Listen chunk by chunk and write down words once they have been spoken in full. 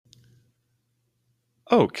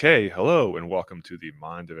Okay, hello and welcome to the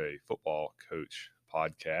Mind of a Football Coach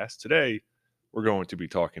podcast. Today, we're going to be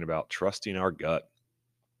talking about trusting our gut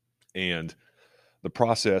and the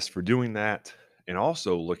process for doing that, and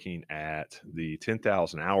also looking at the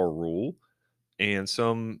 10,000 hour rule and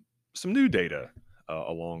some new data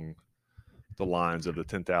along the lines of the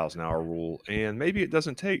 10,000 hour rule. And maybe it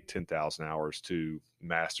doesn't take 10,000 hours to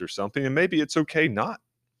master something, and maybe it's okay not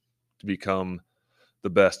to become the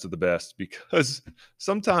best of the best because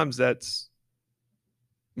sometimes that's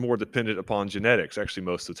more dependent upon genetics. Actually,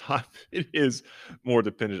 most of the time, it is more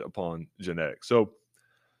dependent upon genetics. So,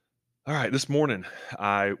 all right, this morning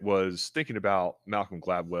I was thinking about Malcolm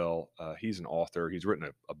Gladwell. He's an author. He's written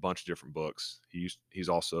a bunch of different books. He's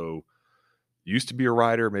also used to be a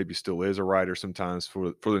writer, maybe still is a writer sometimes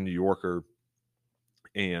for the New Yorker.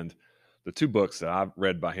 And the two books that I've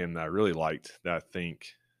read by him that I really liked, that I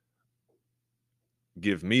think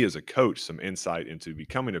give me as a coach some insight into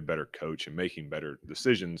becoming a better coach and making better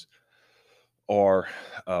decisions, are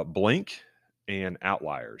Blink and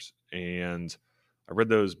Outliers. And I read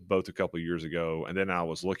those both a couple of years ago. And then I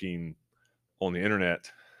was looking on the internet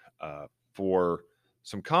for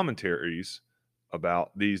some commentaries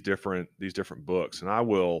about these different books. And I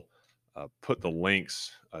will put the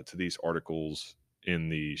links to these articles in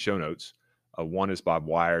the show notes. One is by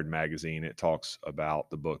Wired Magazine. It talks about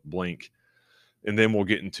the book Blink. And then we'll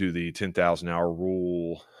get into the 10,000 hour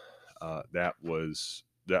rule. That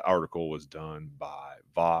article was done by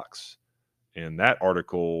Vox, and that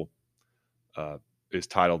article is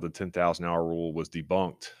titled "The 10,000 Hour Rule Was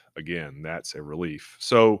Debunked." Again, that's a relief.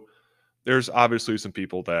 So there's obviously some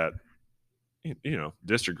people that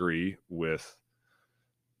disagree with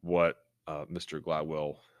what Mr.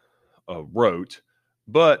 Gladwell wrote,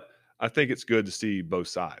 but I think it's good to see both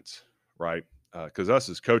sides, right? Because us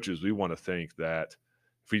as coaches, we want to think that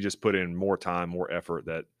if we just put in more time, more effort,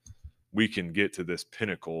 that we can get to this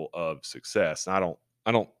pinnacle of success. And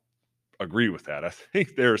I don't agree with that. I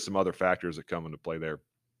think there are some other factors that come into play there.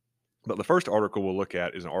 But the first article we'll look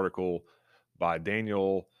at is an article by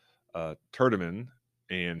Daniel Turdeman,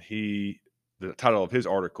 and the title of his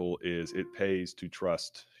article is "It Pays to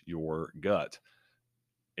Trust Your Gut."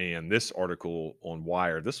 And this article on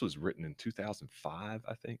Wired, this was written in 2005,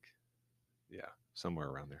 I think. Yeah, somewhere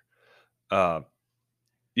around there.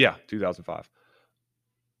 2005.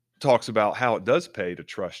 Talks about how it does pay to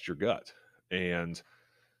trust your gut. And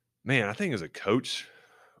man, I think as a coach,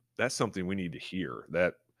 that's something we need to hear,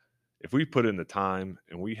 that if we put in the time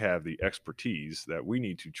and we have the expertise, that we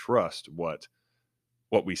need to trust what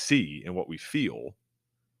we see and what we feel,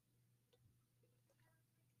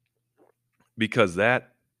 because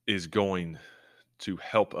that is going to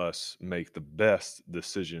help us make the best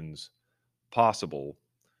decisions possible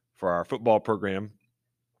for our football program,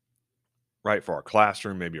 right? For our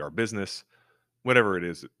classroom, maybe our business, whatever it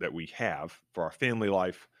is that we have, for our family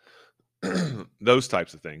life, those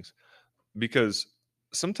types of things. Because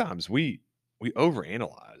sometimes we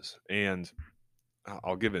overanalyze, and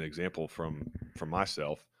I'll give an example from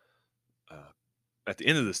myself. At the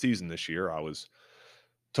end of the season this year, I was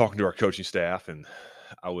talking to our coaching staff, and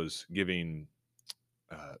I was giving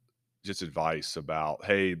just advice about,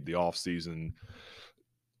 hey, the off season,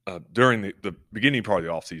 during the beginning part of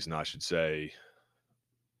the off season, I should say,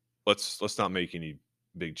 let's not make any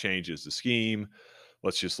big changes to scheme.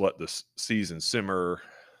 Let's just let the season simmer.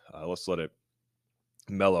 Let's let it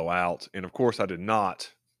mellow out. And of course, I did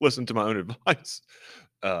not listen to my own advice,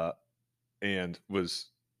 and was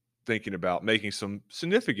thinking about making some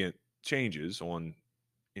significant changes on,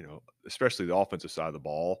 especially the offensive side of the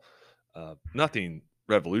ball. Nothing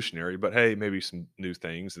revolutionary, but hey, maybe some new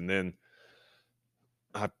things. And then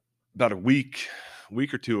about a week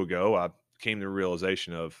or two ago, I came to the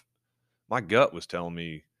realization of my gut was telling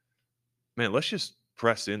me, man, let's just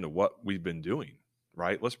press into what we've been doing,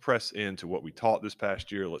 right? Let's press into what we taught this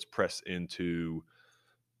past year. Let's press into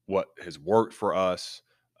what has worked for us,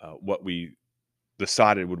 what we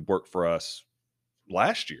decided would work for us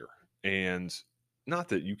last year. And not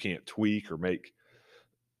that you can't tweak or make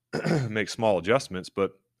make small adjustments,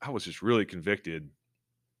 but I was just really convicted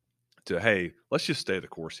to, hey, let's just stay the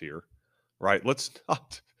course here, right? Let's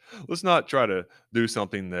not try to do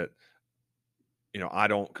something that I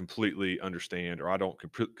don't completely understand, or I don't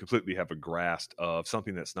completely have a grasp of,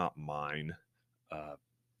 something that's not mine. Uh,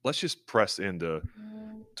 let's just press into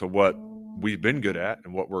what we've been good at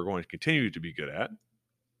and what we're going to continue to be good at.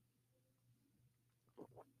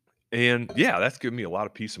 And yeah, that's given me a lot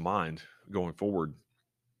of peace of mind going forward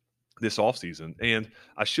this offseason. And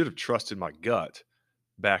I should have trusted my gut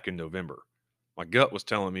back in November. My gut was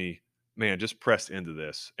telling me, man, just pressed into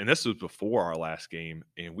this. And this was before our last game,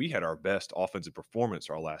 and we had our best offensive performance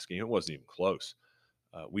our last game. It wasn't even close.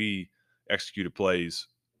 We executed plays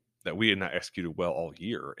that we had not executed well all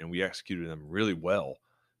year, and we executed them really well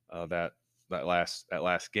that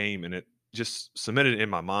last game, and it just cemented in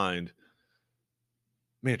my mind,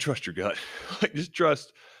 man, trust your gut. Like, just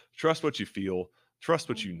trust what you feel, trust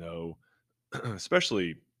what you know.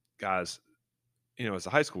 Especially guys, as a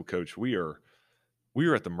high school coach, we are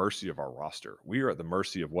at the mercy of our roster. We are at the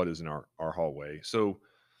mercy of what is in our hallway. So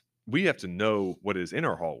we have to know what is in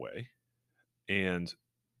our hallway and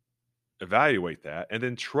evaluate that, and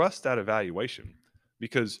then trust that evaluation,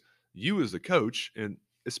 because you as the coach, and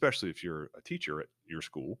especially if you're a teacher at your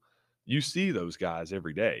school, you see those guys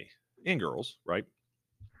every day, and girls, right?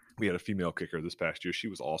 We had a female kicker this past year. She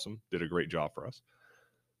was awesome, did a great job for us.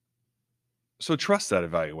 So trust that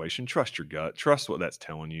evaluation, trust your gut, trust what that's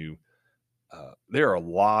telling you. There are a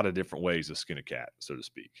lot of different ways to skin a cat, so to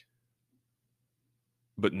speak,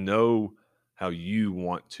 but know how you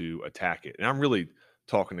want to attack it. And I'm really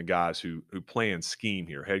talking to guys who plan scheme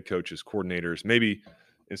here, head coaches, coordinators, maybe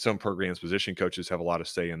in some programs, position coaches have a lot of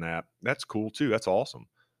say in that. That's cool too. That's awesome.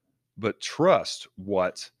 But trust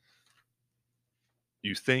what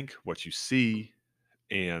you think, what you see,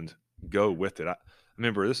 and go with it. I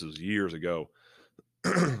remember this was years ago.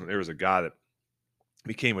 There was a guy that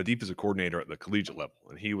became a defensive coordinator at the collegiate level,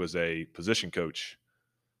 and he was a position coach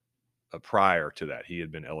prior to that. He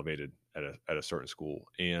had been elevated at a certain school,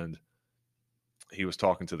 and he was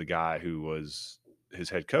talking to the guy who was his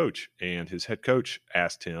head coach, and his head coach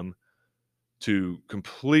asked him to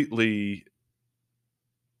completely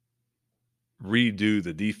redo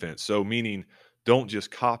the defense. So, meaning, don't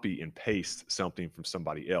just copy and paste something from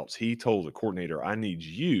somebody else. He told the coordinator, I need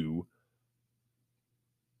you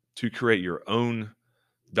to create your own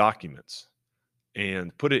documents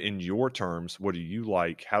and put it in your terms. What do you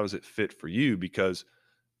like? How does it fit for you? Because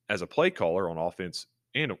as a play caller on offense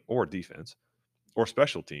and or defense or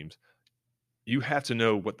special teams, you have to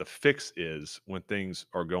know what the fix is when things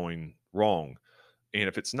are going wrong. And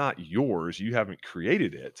if it's not yours, you haven't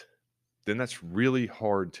created it, then that's really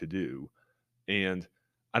hard to do. And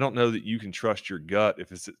I don't know that you can trust your gut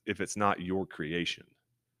if it's not your creation,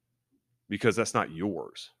 because that's not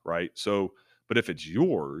yours, right? So, but if it's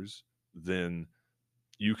yours, then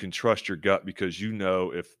you can trust your gut, because you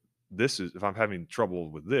know, if I'm having trouble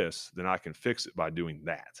with this, then I can fix it by doing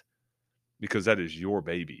that, because that is your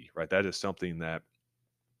baby, right? That is something that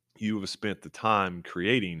you have spent the time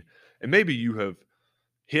creating, and maybe you have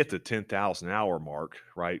hit the 10,000 hour mark,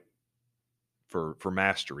 right? For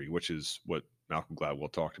mastery, which is what Malcolm Gladwell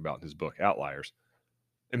talked about in his book Outliers.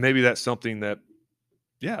 And maybe that's something that,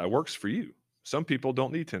 yeah, it works for you. Some people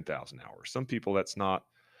don't need 10,000 hours. Some people that's not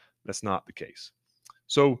the case.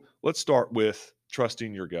 So let's start with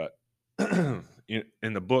trusting your gut.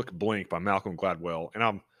 in the book Blink by Malcolm Gladwell, and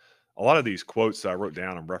a lot of these quotes that I wrote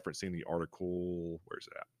down, I'm referencing the article. Where's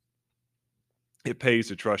it at? It Pays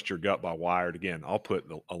to Trust Your Gut by Wired. Again, I'll put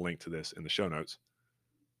a link to this in the show notes.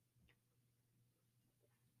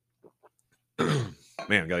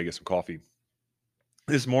 Man, got to get some coffee.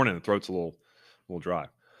 This morning, the throat's a little dry.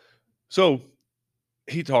 So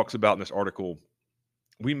he talks about in this article,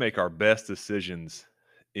 we make our best decisions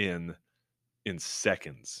in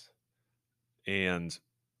seconds. And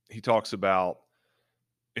he talks about,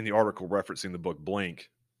 in the article referencing the book Blink,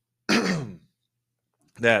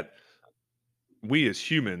 that we as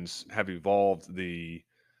humans have evolved the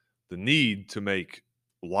need to make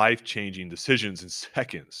life-changing decisions in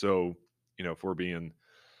seconds. So, if we're being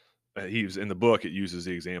he was in the book, it uses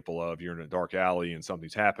the example of you're in a dark alley and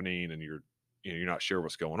something's happening, and you're not sure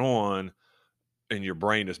what's going on, and your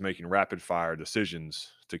brain is making rapid fire decisions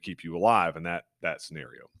to keep you alive in that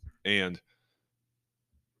scenario. And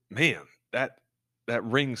man, that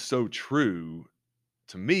rings so true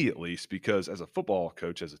to me, at least, because as a football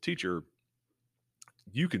coach, as a teacher,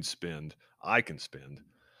 I can spend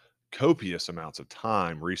copious amounts of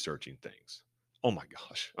time researching things. Oh my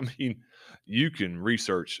gosh. I mean, you can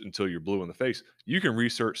research until you're blue in the face. You can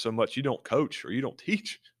research so much you don't coach or you don't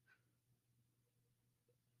teach.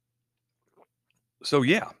 So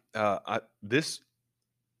yeah, this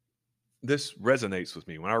resonates with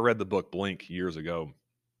me. When I read the book Blink years ago,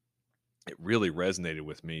 it really resonated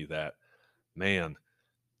with me that, man,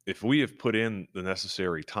 if we have put in the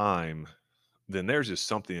necessary time, then there's just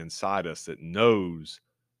something inside us that knows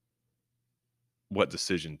what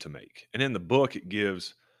decision to make. And in the book, it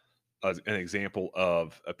gives an example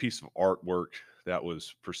of a piece of artwork that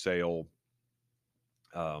was for sale,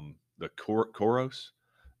 the Koros,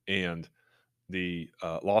 and the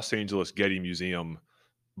Los Angeles Getty Museum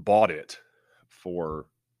bought it for,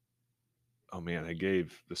 oh man, they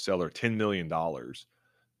gave the seller $10 million,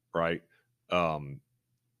 right? Well,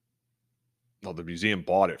 the museum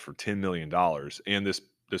bought it for $10 million. And this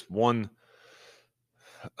one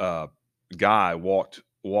uh, guy walked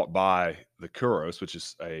by the Kuros, which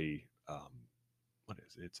is a what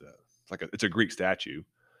is it? It's a Greek statue,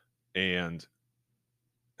 and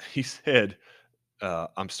he said,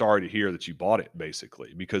 "I'm sorry to hear that you bought it,"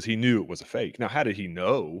 basically, because he knew it was a fake. Now, how did he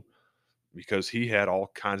know? Because he had all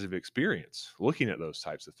kinds of experience looking at those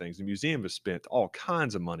types of things. The museum has spent all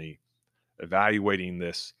kinds of money evaluating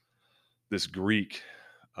this Greek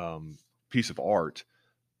piece of art,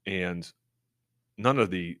 and none of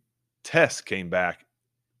the tests came back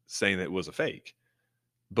saying that it was a fake.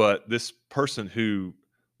 But this person who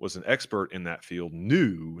was an expert in that field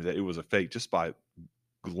knew that it was a fake just by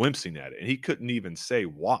glimpsing at it, and he couldn't even say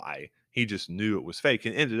why. He just knew it was fake,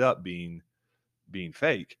 and ended up being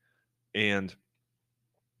fake. And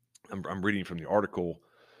I'm reading from the article.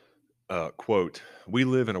 Quote, "We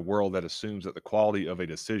live in a world that assumes that the quality of a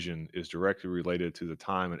decision is directly related to the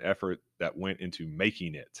time and effort that went into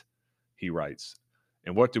making it," he writes.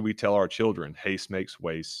 "And what do we tell our children? Haste makes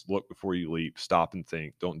waste. Look before you leap. Stop and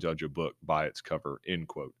think. Don't judge a book by its cover," end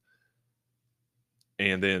quote.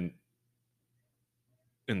 And then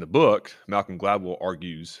in the book, Malcolm Gladwell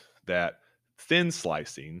argues that thin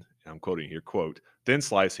slicing, and I'm quoting here, quote, "Thin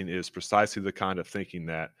slicing is precisely the kind of thinking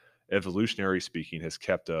that, evolutionary speaking, has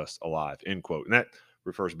kept us alive," end quote. And that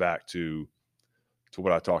refers back to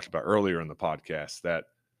what I talked about earlier in the podcast, that,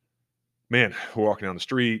 man, we're walking down the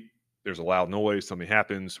street, there's a loud noise, something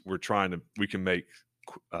happens, we can make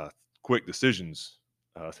quick decisions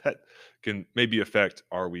that can maybe affect,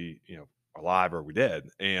 are we, alive, or are we dead?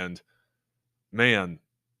 And man,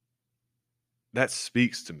 that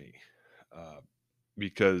speaks to me,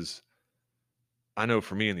 because I know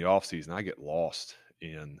for me in the off season, I get lost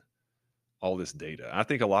in all this data. I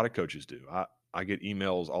think a lot of coaches do. I get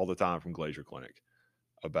emails all the time from Glacier Clinic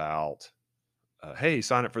about, hey,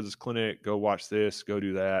 sign up for this clinic, go watch this, go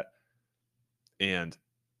do that. And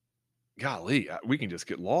golly, we can just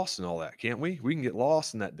get lost in all that, can't we? We can get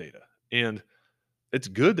lost in that data. And it's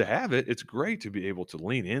good to have it. It's great to be able to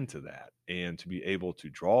lean into that and to be able to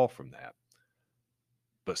draw from that.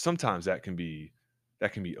 But sometimes that can be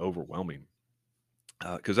overwhelming.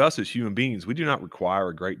 Because us as human beings, we do not require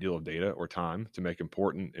a great deal of data or time to make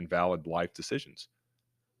important and valid life decisions.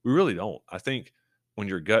 We really don't. I think when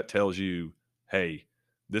your gut tells you, hey,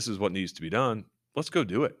 this is what needs to be done, let's go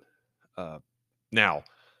do it. Now,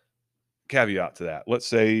 caveat to that, let's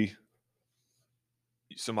say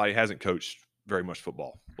somebody hasn't coached very much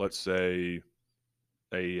football. Let's say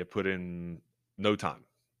they put in no time,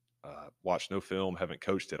 watched no film, haven't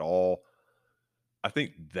coached at all. I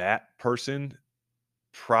think that person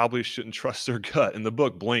probably shouldn't trust their gut. And the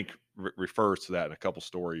book Blink refers to that in a couple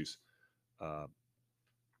stories, that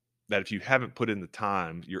if you haven't put in the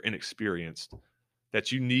time, you're inexperienced,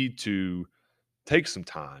 that you need to take some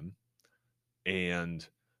time and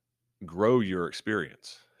grow your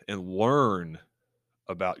experience and learn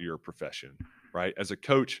about your profession, right? As a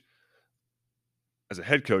coach, as a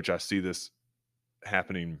head coach, I see this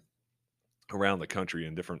happening around the country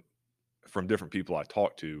and from different people I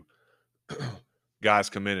talk to.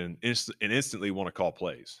 Guys come in and instantly want to call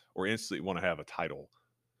plays or instantly want to have a title,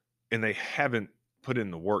 and they haven't put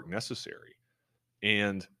in the work necessary.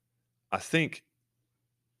 And I think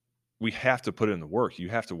we have to put in the work. You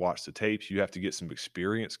have to watch the tapes. You have to get some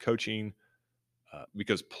experience coaching,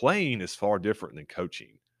 because playing is far different than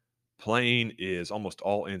coaching. Playing is almost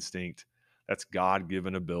all instinct. That's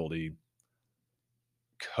God-given ability.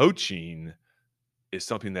 Coaching is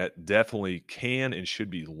something that definitely can and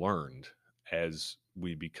should be learned as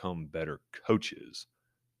we become better coaches.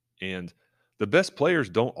 And the best players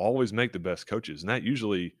don't always make the best coaches. And that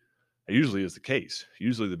usually is the case.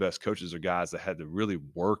 Usually the best coaches are guys that had to really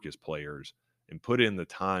work as players and put in the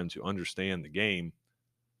time to understand the game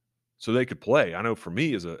so they could play. I know for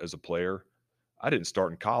me as a player, I didn't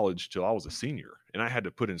start in college till I was a senior, and I had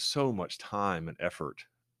to put in so much time and effort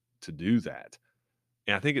to do that.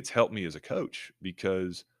 And I think it's helped me as a coach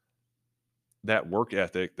because that work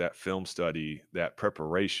ethic, that film study, that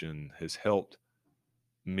preparation has helped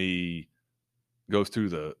me go through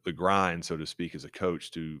the grind, so to speak, as a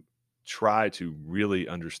coach, to try to really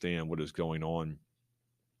understand what is going on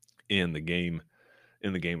in the game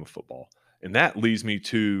of football. And that leads me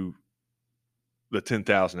to the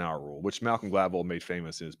 10,000 hour rule, which Malcolm Gladwell made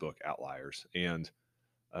famous in his book Outliers. And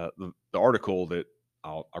the article that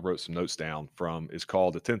I wrote some notes down from is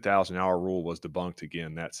called "The 10,000 Hour Rule Was Debunked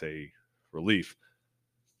Again. That's a Relief."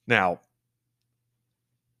 Now,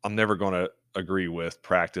 I'm never going to agree with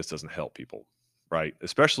practice doesn't help people, right?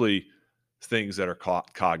 Especially things that are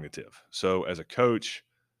cognitive. So as a coach,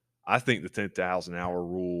 I think the 10,000 hour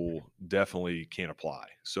rule definitely can apply.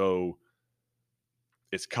 So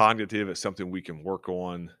it's cognitive. It's something we can work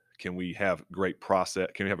on. Can we have great process?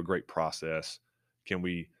 Can we have a great process? Can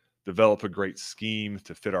we develop a great scheme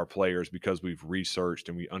to fit our players because we've researched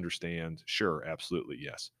and we understand? Sure, absolutely,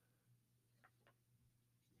 yes.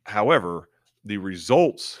 However, the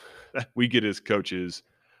results that we get as coaches,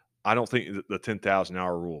 I don't think that the 10,000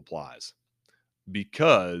 hour rule applies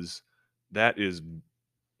because that is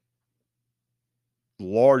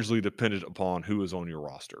largely dependent upon who is on your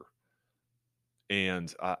roster.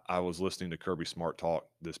 And I was listening to Kirby Smart talk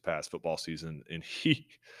this past football season, and he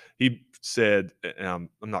said, and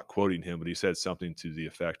I'm not quoting him, but he said something to the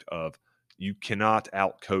effect of, "You cannot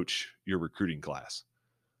outcoach your recruiting class,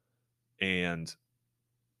 and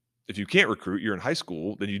if you can't recruit, you're in high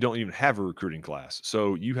school, then you don't even have a recruiting class.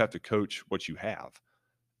 So you have to coach what you have,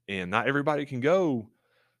 and not everybody can go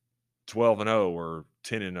 12-0 or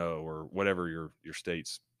 10-0 or whatever your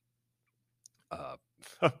state's uh,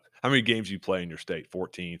 how many games you play in your state,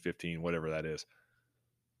 14, 15, whatever that is.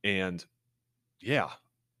 And yeah,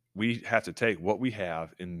 we have to take what we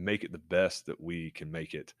have and make it the best that we can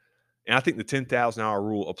make it. And I think the 10,000 hour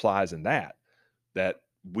rule applies in that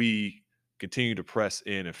we continue to press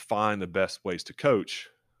in and find the best ways to coach.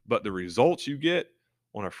 But the results you get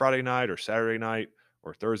on a Friday night or Saturday night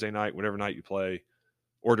or Thursday night, whatever night you play,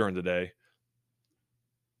 or during the day,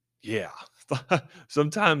 yeah.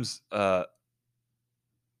 Sometimes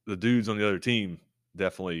the dudes on the other team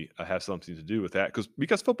definitely have something to do with that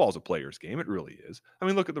because football is a player's game. It really is. I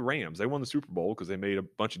mean, look at the Rams. They won the Super Bowl because they made a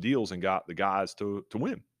bunch of deals and got the guys to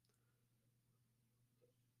win.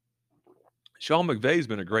 Sean McVay's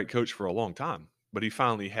been a great coach for a long time, but he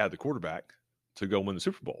finally had the quarterback to go win the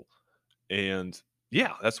Super Bowl. And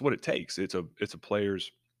yeah, that's what it takes. It's a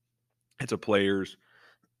player's it's a player's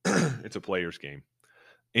it's a player's game.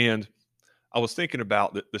 And I was thinking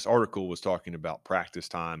about this article was talking about practice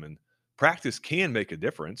time, and practice can make a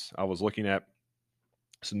difference. I was looking at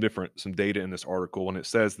some data in this article, and it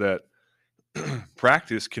says that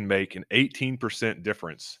practice can make an 18%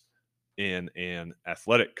 difference in an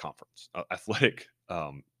athletic athletic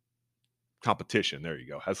competition. There you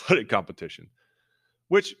go, athletic competition,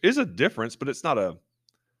 which is a difference, but it's not a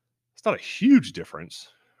huge difference,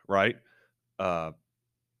 right? Uh,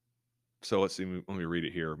 so let's see. Let me read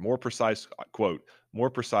it here. More precise quote.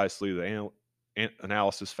 More precisely, the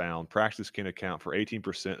analysis found practice can account for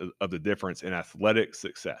 18% of the difference in athletic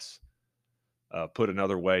success. Put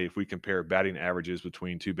another way, if we compare batting averages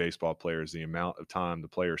between two baseball players, the amount of time the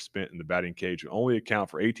player spent in the batting cage will only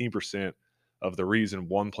account for 18% of the reason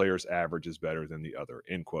one player's average is better than the other.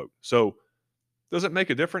 End quote. So, does it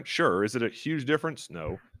make a difference? Sure. Is it a huge difference?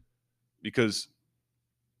 No, because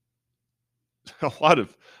a lot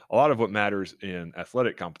of what matters in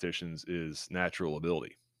athletic competitions is natural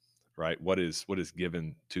ability, right? What is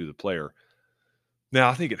given to the player. Now,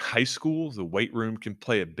 I think in high school, the weight room can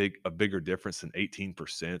play a bigger difference than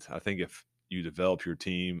 18%. I think if you develop your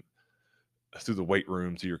team through the weight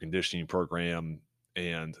room, through your conditioning program,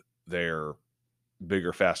 and they're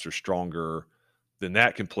bigger, faster, stronger, then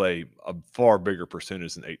that can play a far bigger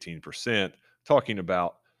percentage than 18%. Talking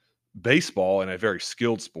about baseball and a very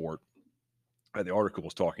skilled sport, the article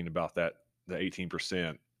was talking about that the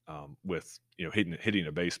 18% with hitting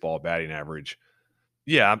a baseball batting average.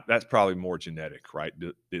 Yeah, that's probably more genetic, right?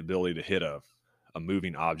 The ability to hit a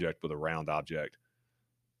moving object with a round object.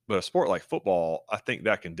 But a sport like football, I think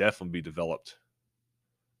that can definitely be developed.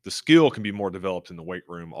 The skill can be more developed in the weight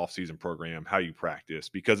room, off-season program, how you practice,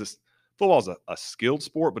 because football is a skilled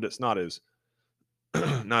sport, but it's not as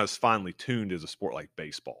not as finely tuned as a sport like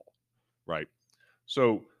baseball, right?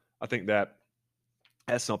 So I think that's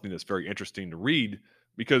something that's very interesting to read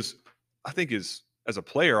because I think as a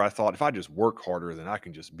player, I thought if I just work harder, then I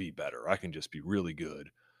can just be better. I can just be really good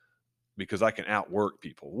because I can outwork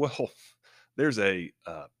people. Well, there's a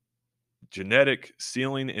genetic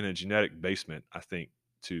ceiling and a genetic basement, I think,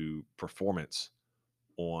 to performance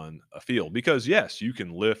on a field. Because yes, you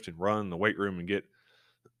can lift and run in the weight room and get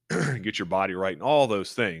get your body right and all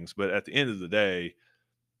those things, but at the end of the day,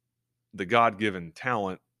 the God-given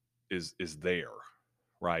talent is there,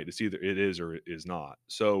 right? It's either it is or it is not.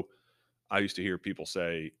 So I used to hear people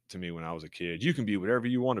say to me when I was a kid, "You can be whatever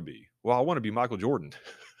you want to be." Well, I want to be Michael Jordan,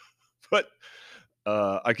 but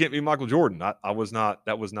I can't be Michael Jordan. I was not.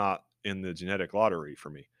 That was not in the genetic lottery for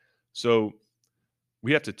me. So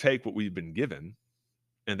we have to take what we've been given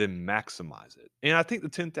and then maximize it. And I think the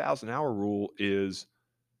 10,000 hour rule is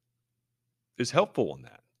helpful in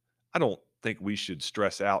that. I don't think we should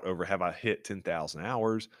stress out over have I hit 10,000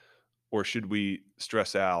 hours, or should we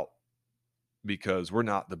stress out because we're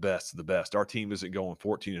not the best of the best. Our team isn't going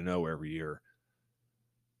 14-0 every year.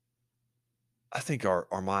 I think our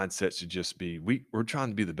mindset should just be we're trying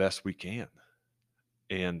to be the best we can.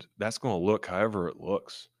 And that's going to look however it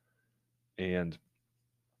looks. And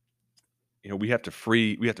we have to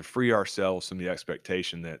free ourselves from the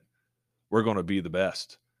expectation that we're going to be the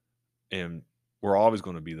best and we're always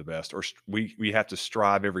going to be the best, or we have to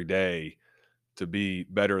strive every day to be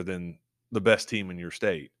better than the best team in your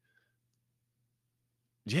state.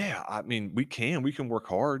 Yeah, I mean, we can work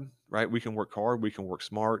hard, right? We can work hard, we can work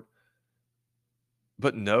smart,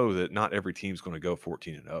 but know that not every team's going to go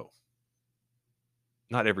 14-0.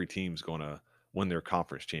 Not every team's going to win their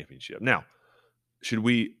conference championship. Now, should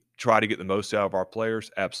we try to get the most out of our players?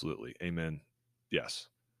 Absolutely. Amen. Yes.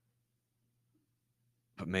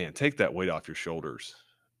 But man, take that weight off your shoulders,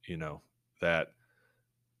 that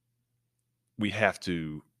we have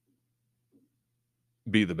to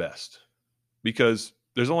be the best, because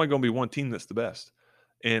there's only going to be one team that's the best,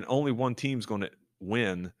 and only one team's going to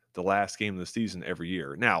win the last game of the season every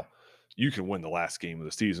year. Now, you can win the last game of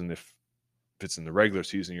the season if it's in the regular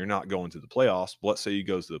season, you're not going to the playoffs. But let's say you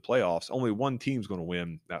goes to the playoffs, only one team's going to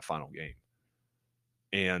win that final game.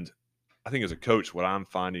 And I think as a coach, what I'm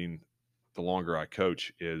finding the longer I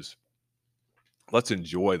coach is let's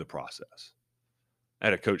enjoy the process. I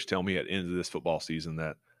had a coach tell me at the end of this football season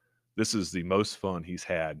that this is the most fun he's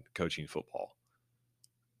had coaching football.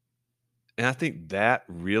 And I think that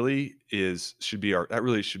really should be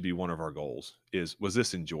one of our goals was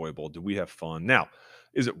this enjoyable? Did we have fun? Now,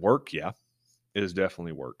 is it work? Yeah, it is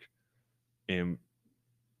definitely work. And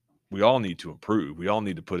we all need to improve. We all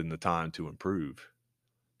need to put in the time to improve.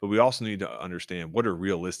 But we also need to understand what are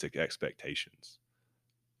realistic expectations,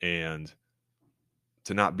 and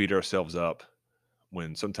to not beat ourselves up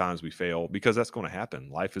when sometimes we fail, because that's going to happen.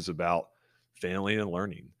 Life is about failing and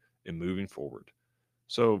learning and moving forward.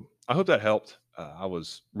 So I hope that helped. I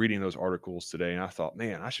was reading those articles today and I thought,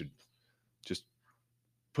 man, I should just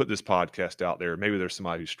put this podcast out there. Maybe there's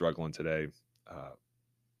somebody who's struggling today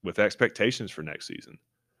with expectations for next season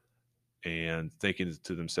and thinking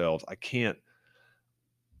to themselves, I can't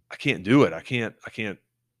do it. I can't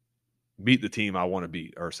beat the team I want to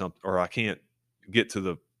beat, or I can't get to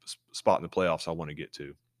the spot in the playoffs I want to get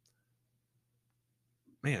to.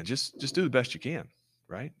 Man, just do the best you can,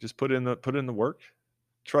 right? Just put in the work,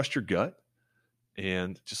 trust your gut,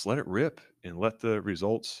 and just let it rip and let the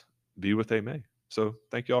results be what they may. So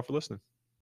thank you all for listening.